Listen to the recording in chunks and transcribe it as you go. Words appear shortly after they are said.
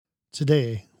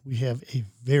Today, we have a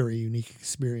very unique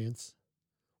experience.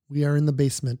 We are in the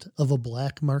basement of a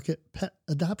black market pet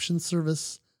adoption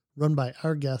service run by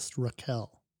our guest,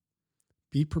 Raquel.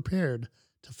 Be prepared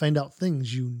to find out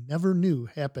things you never knew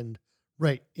happened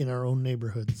right in our own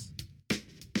neighborhoods.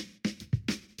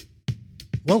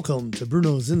 Welcome to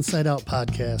Bruno's Inside Out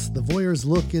podcast. The voyeurs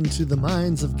look into the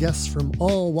minds of guests from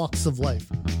all walks of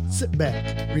life. Sit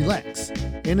back, relax,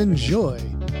 and enjoy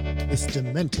this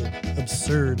demented,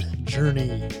 absurd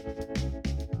journey.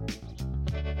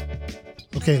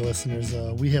 Okay, listeners,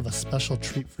 we have a special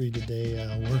treat for you today.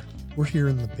 We're here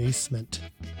in the basement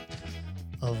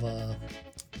of,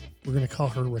 we're going to call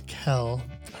her Raquel.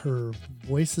 Her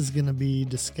voice is going to be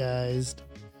disguised,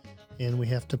 and we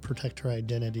have to protect her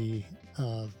identity.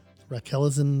 Raquel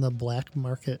is in the black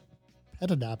market pet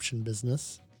adoption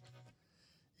business.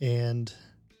 And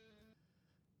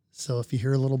so if you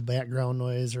hear a little background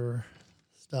noise or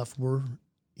stuff, we're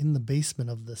in the basement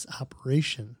of this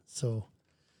operation. So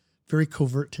very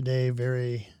covert today,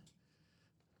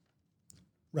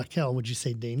 Raquel, would you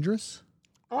say dangerous?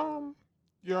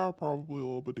 Yeah, probably a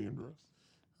little bit dangerous.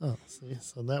 Oh, see,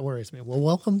 so that worries me. Well,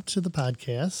 welcome to the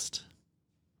podcast.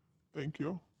 Thank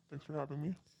you. Thanks for having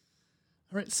me.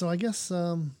 All right, so I guess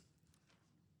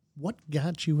what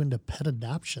got you into pet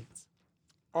adoptions?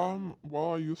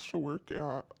 Well, I used to work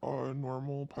at a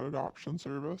normal pet adoption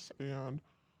service, and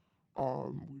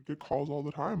we get calls all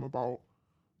the time about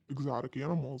exotic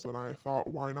animals, and I thought,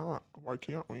 why not? Why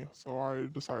can't we? So I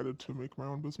decided to make my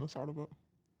own business out of it.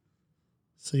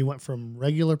 So you went from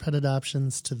regular pet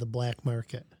adoptions to the black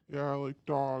market. Yeah, like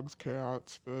dogs,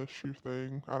 cats, fish, your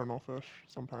thing. I don't know, fish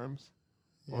sometimes.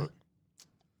 Yeah.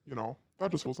 But,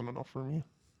 that just wasn't enough for me.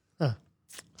 Huh.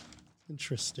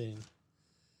 Interesting.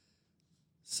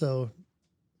 So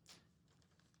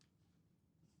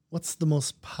what's the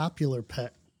most popular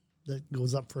pet that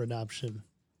goes up for adoption?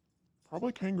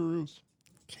 Probably kangaroos.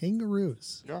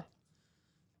 Kangaroos. Yeah.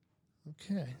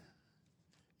 Okay.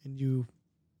 And you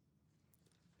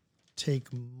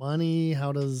take money?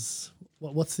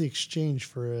 What's the exchange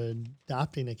for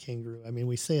adopting a kangaroo? I mean,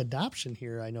 we say adoption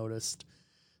here, I noticed.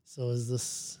 So is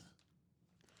this...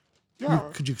 Yeah.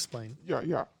 Could you explain?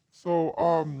 Yeah. So,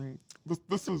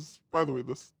 this is, by the way,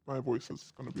 my voice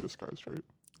is going to be disguised, right?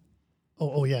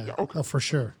 Oh yeah. Yeah, okay. Oh, for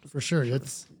sure.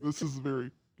 This is a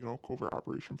very, covert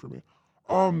operation for me.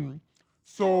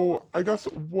 So I guess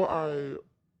what I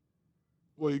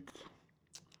would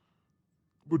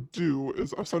do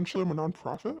is essentially I'm a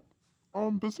nonprofit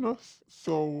business.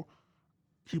 So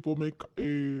people make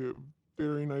a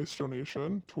very nice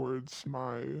donation towards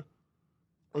my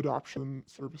adoption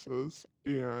services,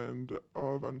 and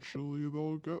eventually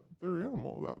they'll get their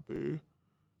animal that they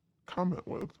comment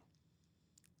with.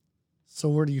 So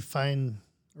where do you find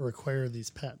or acquire these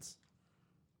pets?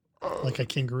 Like a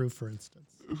kangaroo, for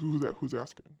instance. Who's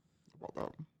asking about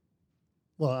that?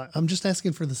 Well, I'm just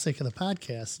asking for the sake of the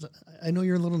podcast. I know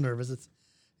you're a little nervous.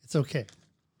 It's okay.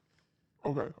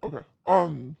 Okay.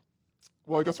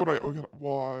 Well, I guess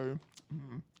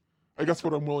I guess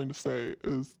what I'm willing to say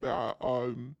is that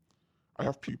I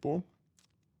have people.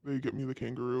 They get me the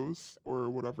kangaroos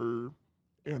or whatever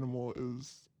animal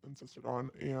is insisted on,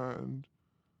 and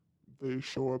they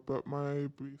show up at my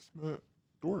basement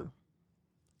door.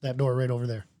 That door right over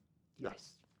there.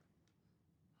 Yes.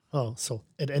 Oh, so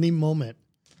at any moment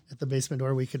at the basement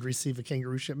door, we could receive a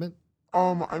kangaroo shipment?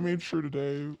 I made sure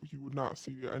today you would not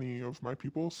see any of my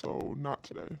people, so not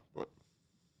today, but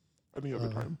any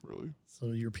other time, really.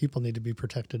 So your people need to be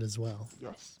protected as well.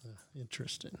 Yes.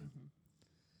 Interesting. Mm-hmm.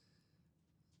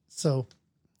 So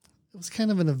it was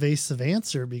kind of an evasive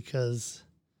answer because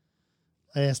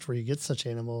I asked where you get such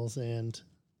animals, and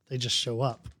they just show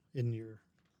up in your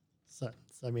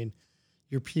sentence. I mean,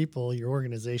 your people, your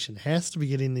organization has to be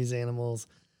getting these animals,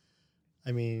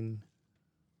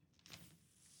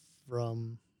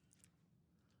 from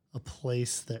a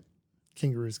place that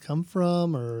kangaroos come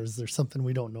from, or is there something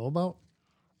we don't know about?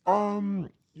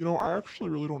 I actually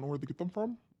really don't know where they get them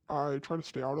from. I try to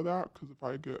stay out of that because if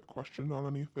I get questioned on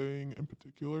anything in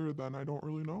particular, then I don't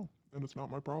really know, and it's not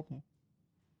my problem.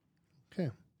 Okay.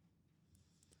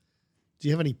 Do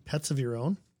you have any pets of your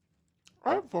own?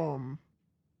 I have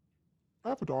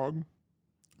a dog.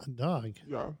 A dog?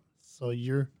 Yeah. So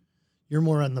you're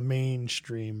more on the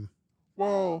mainstream.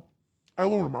 Well, I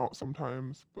loan them out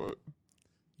sometimes, but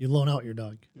You loan out your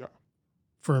dog? yeah.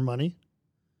 For money?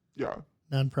 Yeah.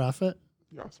 Nonprofit?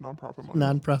 Yeah, it's nonprofit money.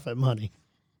 Nonprofit money.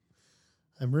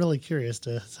 I'm really curious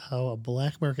to how a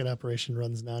black market operation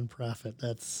runs nonprofit.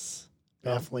 That's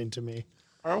baffling to me.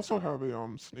 I also have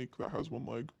a snake that has one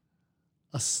leg.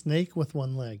 A snake with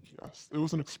one leg. Yes, it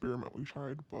was an experiment we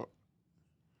tried, but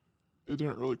it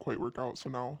didn't really quite work out. So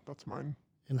now that's mine.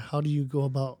 And how do you go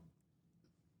about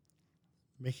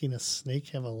making a snake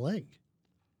have a leg?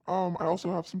 I also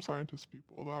have some scientist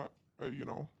people that they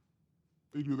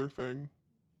do their thing.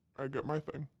 I get my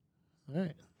thing. All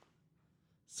right.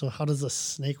 So how does a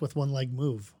snake with one leg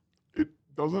move? It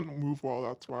doesn't move well.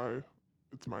 That's why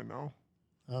it's mine now.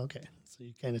 Okay. So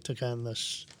you kind of took on the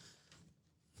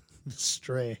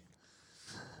stray,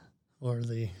 or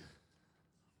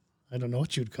I don't know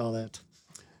what you'd call that.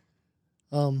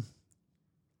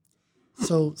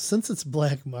 So since it's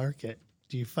black market,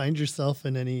 do you find yourself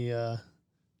in any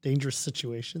dangerous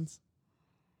situations?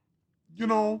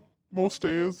 Most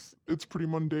days it's pretty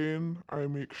mundane. I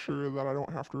make sure that I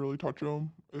don't have to really touch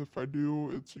them. If I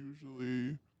do, it's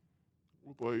usually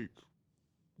with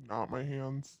not my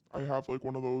hands. I have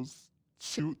one of those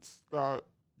suits that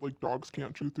dogs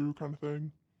can't chew through kind of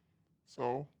thing.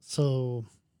 So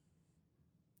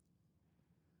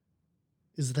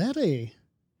is that a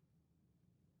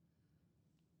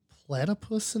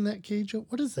platypus in that cage?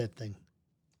 What is that thing?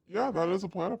 Yeah, that is a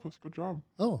platypus. Good job.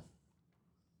 Oh,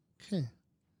 okay.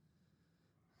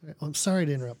 All right. Well, I'm sorry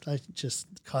to interrupt. I just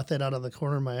caught that out of the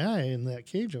corner of my eye in that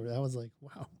cage over there. I was like,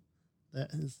 wow, that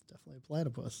is definitely a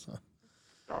platypus. Huh?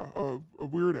 Yeah, a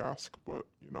weird ask, but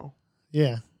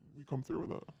Yeah. we come through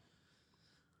with it.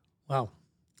 Wow.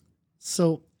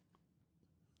 So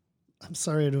I'm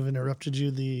sorry to have interrupted you.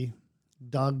 The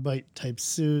dog bite type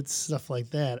suits, stuff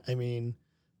like that. I mean,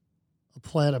 a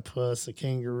platypus, a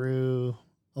kangaroo,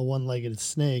 a one-legged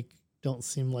snake don't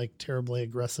seem like terribly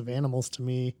aggressive animals to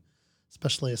me,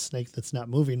 especially a snake that's not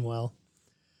moving well.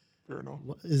 Fair enough.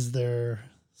 Is there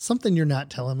something you're not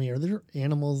telling me? Are there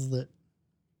animals that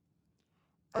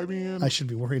I should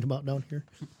be worried about down here?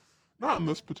 Not in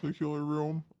this particular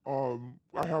room.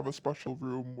 I have a special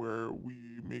room where we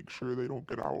make sure they don't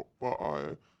get out, but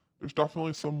there's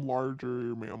definitely some larger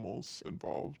mammals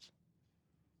involved,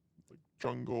 like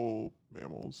jungle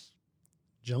mammals.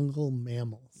 Jungle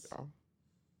mammals. Yeah.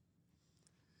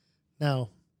 Now,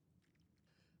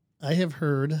 I have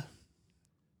heard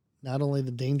not only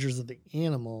the dangers of the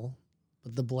animal,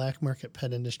 but the black market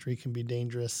pet industry can be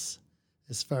dangerous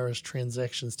as far as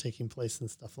transactions taking place and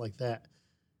stuff like that.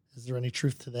 Is there any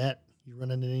truth to that? You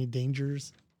run into any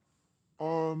dangers?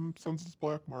 Since it's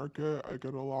black market, I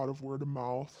get a lot of word of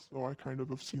mouth, so I kind of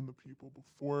have seen the people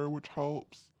before, which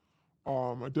helps.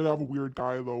 I did have a weird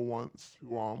guy though once who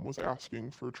was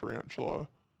asking for a tarantula.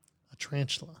 A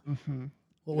tarantula? Mm-hmm.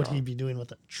 What would he be doing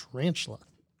with a tarantula?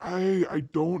 I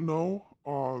don't know.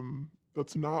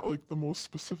 That's not the most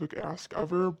specific ask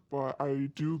ever, but I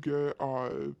do get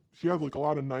he had a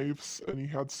lot of knives and he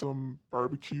had some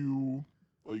barbecue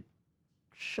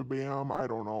shabam, I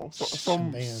don't know.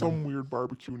 Some weird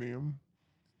barbecue name.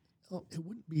 Oh, it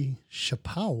wouldn't be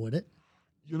chapow, would it?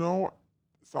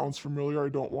 Sounds familiar. I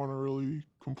don't want to really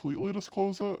completely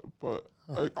disclose it, but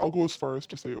I'll go as far as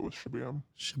to say it was shabam.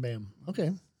 Shabam.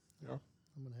 Okay. Yeah.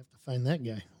 I'm gonna have to find that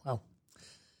guy. Wow.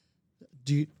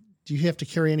 Do you have to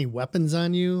carry any weapons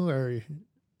on you, or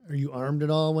are you armed at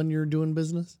all when you're doing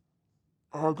business?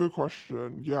 Good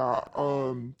question. Yeah.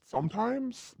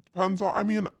 Sometimes depends on. I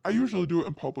mean, I usually do it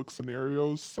in public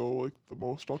scenarios, so the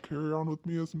most I'll carry on with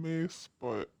me is mace.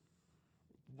 But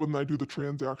when I do the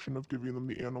transaction of giving them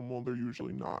the animal, they're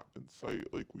usually not in sight.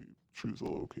 We choose a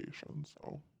location,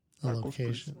 so that goes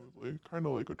pretty smoothly. Kind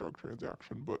of like a drug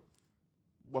transaction, but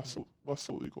less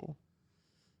illegal.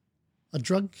 A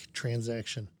drug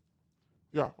transaction?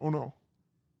 Yeah. Oh no.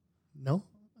 No,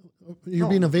 you're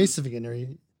being evasive again. Are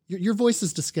you? Your voice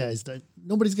is disguised.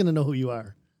 Nobody's going to know who you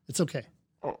are. It's okay.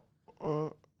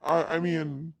 I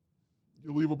mean,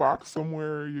 you leave a box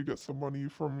somewhere, you get some money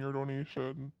from your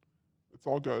donation. It's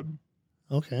all good.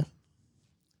 Okay.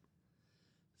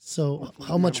 So hopefully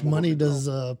how much money does,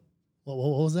 what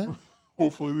was that?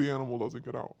 Hopefully the animal doesn't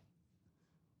get out.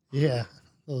 Yeah.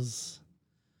 Those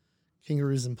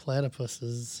kangaroos and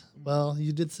platypuses. Well,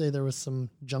 you did say there was some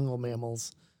jungle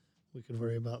mammals we could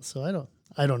worry about. So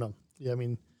I don't know. Yeah, I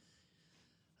mean,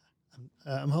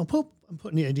 I'm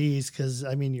putting you at ease because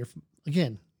I mean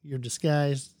you're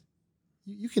disguised.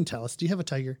 You can tell us. Do you have a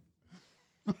tiger?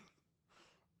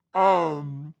 A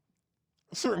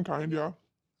certain kind, yeah.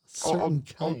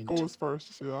 Kind. I'll go as far as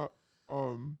to say that.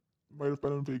 Might have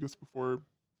been in Vegas before,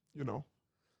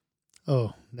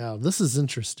 Oh, now this is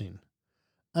interesting.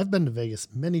 I've been to Vegas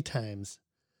many times.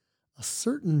 A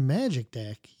certain magic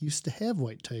deck used to have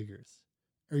white tigers.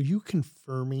 Are you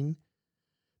confirming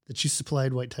that you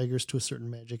supplied white tigers to a certain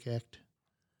magic act?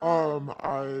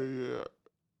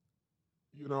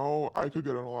 you know, I could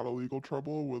get in a lot of legal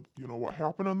trouble with, you know, what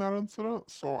happened in that incident.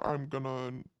 So I'm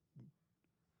gonna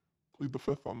plead the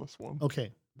fifth on this one.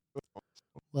 Okay.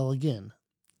 Well, again,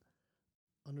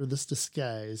 under this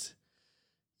disguise,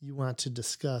 you want to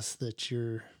discuss that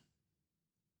your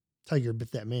tiger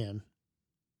bit that man.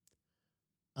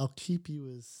 I'll keep you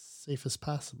as safe as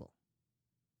possible.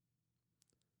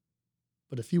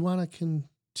 But if you want to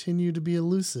continue to be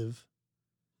elusive,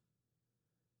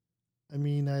 I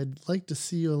mean, I'd like to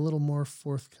see you a little more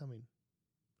forthcoming.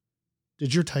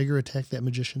 Did your tiger attack that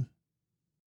magician?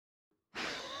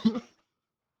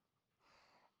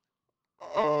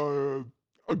 uh,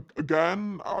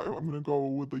 Again, I'm gonna go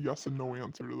with a yes and no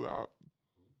answer to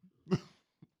that.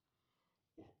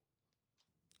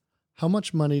 How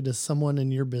much money does someone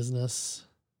in your business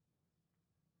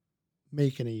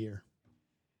make in a year?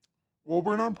 Well,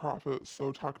 we're nonprofit,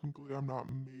 so technically I'm not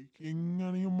making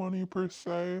any money per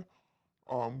se.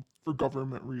 For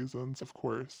government reasons, of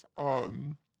course.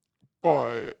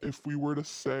 But if we were to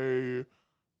say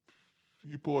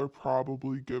people are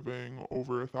probably giving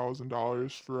over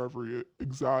 $1,000 for every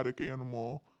exotic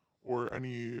animal or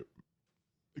any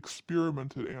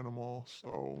experimented animal,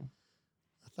 so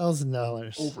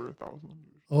 $1,000. over 1,000.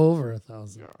 Over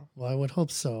 1,000. Yeah. Well, I would hope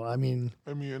so. I mean,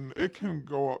 it can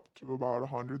go up to about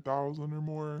 100,000 or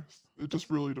more. It just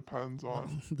really depends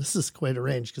on. this is quite a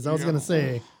range because I the was going to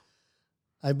animal. say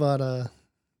I bought a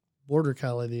border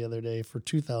collie the other day for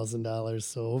 $2,000.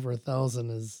 So over 1,000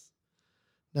 is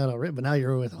not outright. But now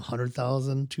you're with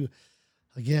 100,000. To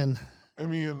again, I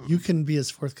mean, you can be as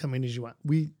forthcoming as you want.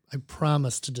 I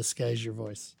promise to disguise your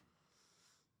voice.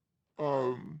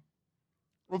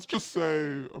 let's just say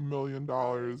 $1 million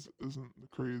isn't the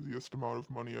craziest amount of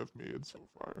money I've made so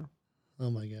far. Oh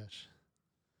my gosh.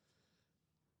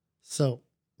 So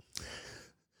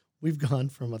we've gone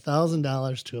from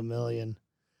 $1,000 to $1 million.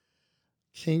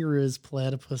 Kangaroos,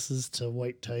 platypuses to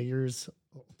white tigers,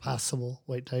 possible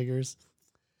white tigers.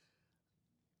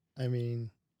 I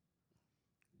mean,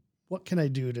 what can I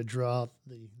do to draw out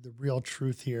the real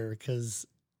truth here? Because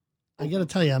I got to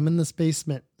tell you, I'm in this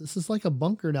basement. This is like a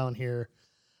bunker down here.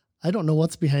 I don't know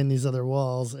what's behind these other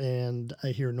walls, and I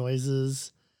hear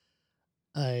noises.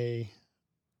 I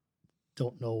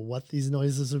don't know what these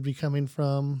noises would be coming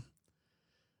from.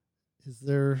 Is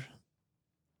there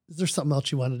something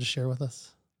else you wanted to share with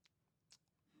us?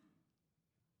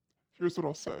 Here's what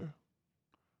I'll say.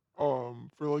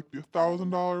 For like the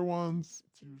 $1,000 ones,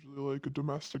 it's usually like a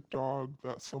domestic dog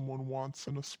that someone wants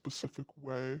in a specific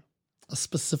way. A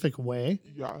specific way?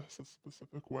 Yes, a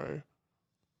specific way.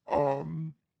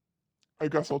 Um, I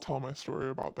guess I'll tell my story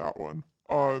about that one.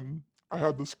 I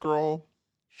had this girl.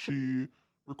 She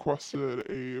requested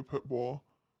a pit bull,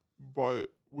 but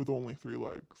with only 3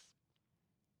 legs.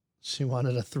 She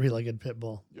wanted a 3-legged pit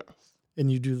bull, Yes.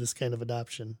 and you do this kind of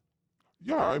adoption.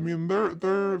 Yeah, I mean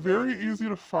they're very easy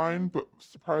to find, but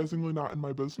surprisingly not in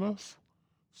my business.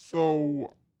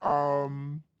 So,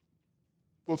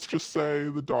 let's just say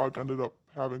the dog ended up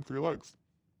having 3 legs.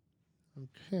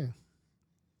 Okay.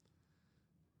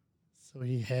 So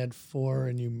he had 4,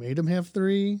 and you made him have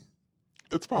 3.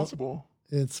 It's possible.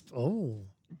 That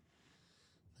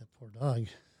poor dog.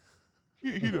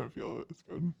 He didn't feel it. It's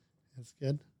good. That's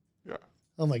good. Yeah.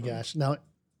 Oh my gosh! Now,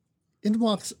 in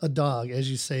walks a dog. As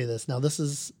you say this, now this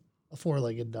is a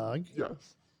 4-legged dog.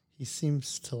 Yes. He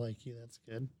seems to like you. That's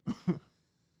good.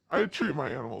 I treat my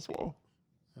animals well.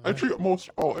 I Alright. treat most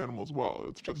all animals well.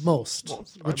 It's just Most.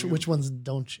 I mean, Which ones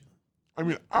don't you? I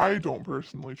mean, I don't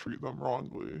personally treat them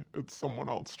wrongly. It's someone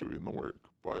else doing the work,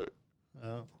 but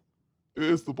Oh, it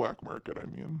is the black market. I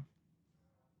mean,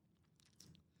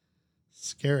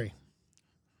 scary.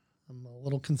 I'm a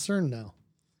little concerned now.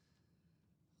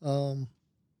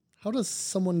 How does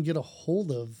someone get a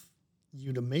hold of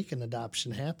you to make an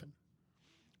adoption happen?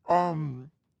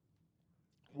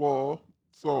 well,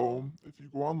 so if you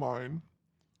go online,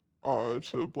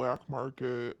 to black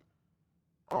market,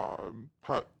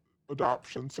 pet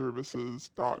adoption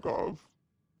services.gov,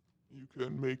 you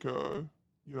can make a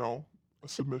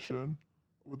submission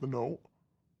with a note,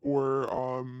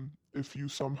 or if you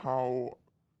somehow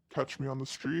catch me on the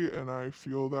street and I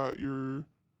feel that you're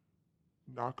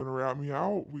not gonna rat me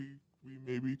out, we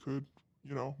maybe could,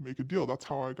 make a deal. That's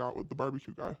how I got with the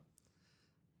barbecue guy.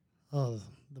 Oh,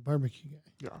 the barbecue guy.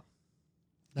 Yeah.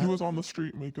 He That- was on the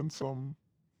street making some,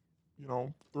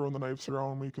 throwing the knives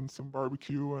around, making some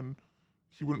barbecue, and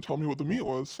he wouldn't tell me what the meat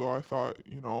was, so I thought,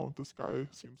 this guy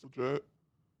seems legit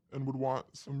and would want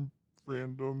some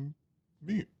random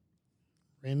meat.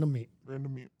 Random meat.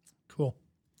 Random meat. Cool.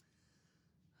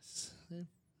 It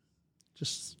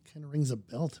just kind of rings a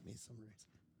bell to me some reason.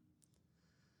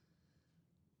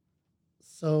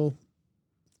 So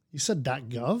you said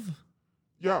 .gov?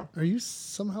 Yeah. Are you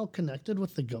somehow connected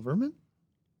with the government?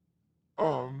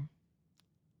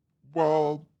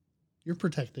 Well, You're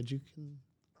protected. You can.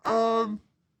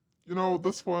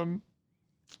 this one,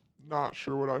 not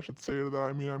sure what I should say to that.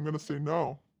 I mean, I'm gonna say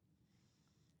no.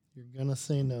 You're gonna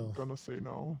say no. Gonna say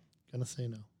no. Gonna say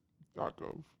no. .gov.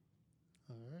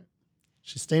 All right.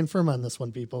 She's staying firm on this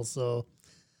one, people. So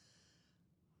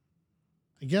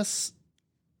I guess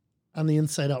on the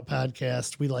Inside Out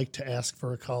podcast, we like to ask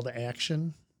for a call to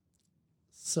action.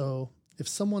 So if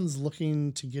someone's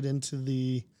looking to get into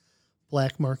the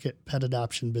black market pet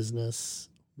adoption business,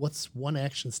 what's one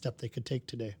action step they could take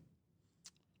today?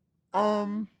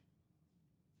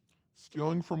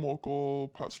 Stealing from local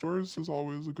pet stores is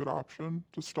always a good option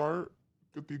to start.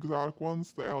 Get the exotic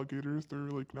ones, the alligators they're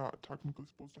like not technically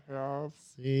supposed to have.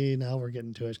 See, now we're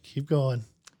getting to it. Keep going.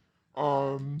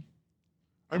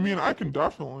 I mean, I can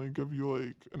definitely give you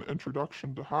like an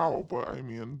introduction to how, but I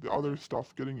mean, the other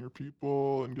stuff, getting your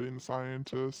people and getting the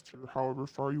scientists or however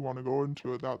far you want to go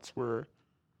into it, that's where,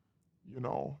 you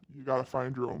got to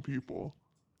find your own people.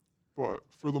 But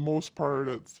for the most part,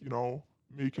 it's,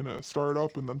 making a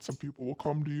startup, and then some people will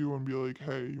come to you and be like,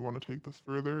 hey, you want to take this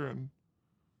further? And,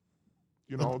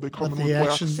 they come in with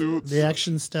black suits. The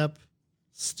action step,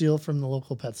 steal from the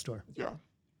local pet store. Yeah.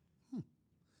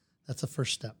 That's a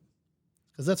first step.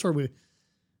 Because that's where we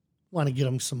want to get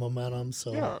them some momentum.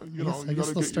 So yeah, I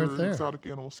guess they'll start there. Exotic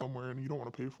animal somewhere, and you don't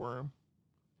want to pay for him.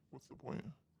 What's the point?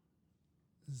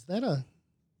 Is that a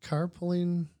car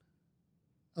pulling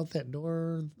out that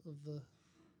door of the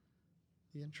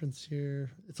entrance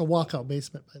here? It's a walkout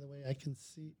basement, by the way. I can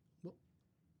see.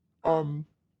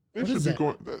 They should be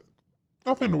going.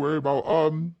 Nothing to worry about.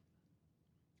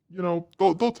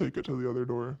 They'll take it to the other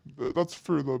door. That's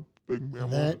for the big mammal.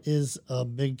 That is a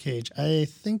big cage. I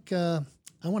think I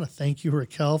want to thank you,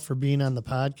 Raquel, for being on the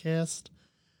podcast,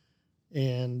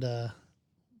 and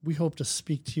we hope to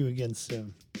speak to you again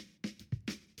soon.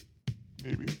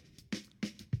 Maybe.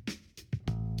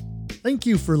 Thank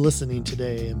you for listening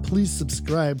today, and please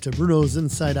subscribe to Bruno's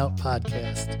Inside Out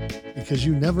podcast, because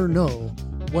you never know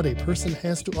what a person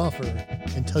has to offer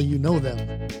until you know them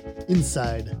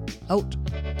inside out.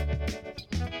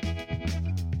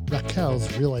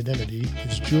 Raquel's real identity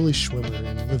is Julie Schwimmer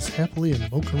and lives happily in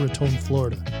Boca Raton,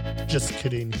 Florida. Just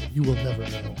kidding, you will never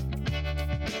know.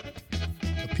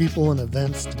 The people and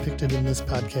events depicted in this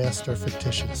podcast are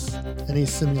fictitious. Any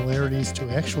similarities to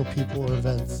actual people or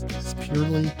events is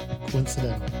purely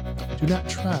coincidental. Do not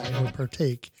try or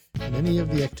partake in any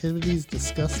of the activities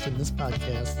discussed in this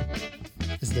podcast,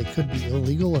 as they could be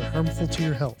illegal or harmful to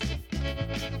your health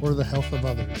or the health of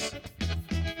others.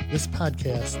 This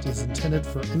podcast is intended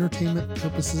for entertainment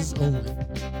purposes only.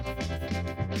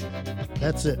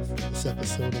 That's it for this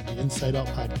episode of the Inside Out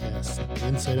Podcast. The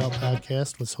Inside Out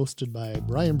Podcast was hosted by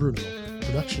Brian Bruno.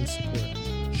 Production support,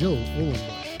 Joe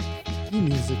Olenbush. Theme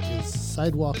music is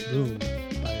Sidewalk Boom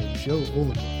by Joe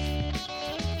Olenbush.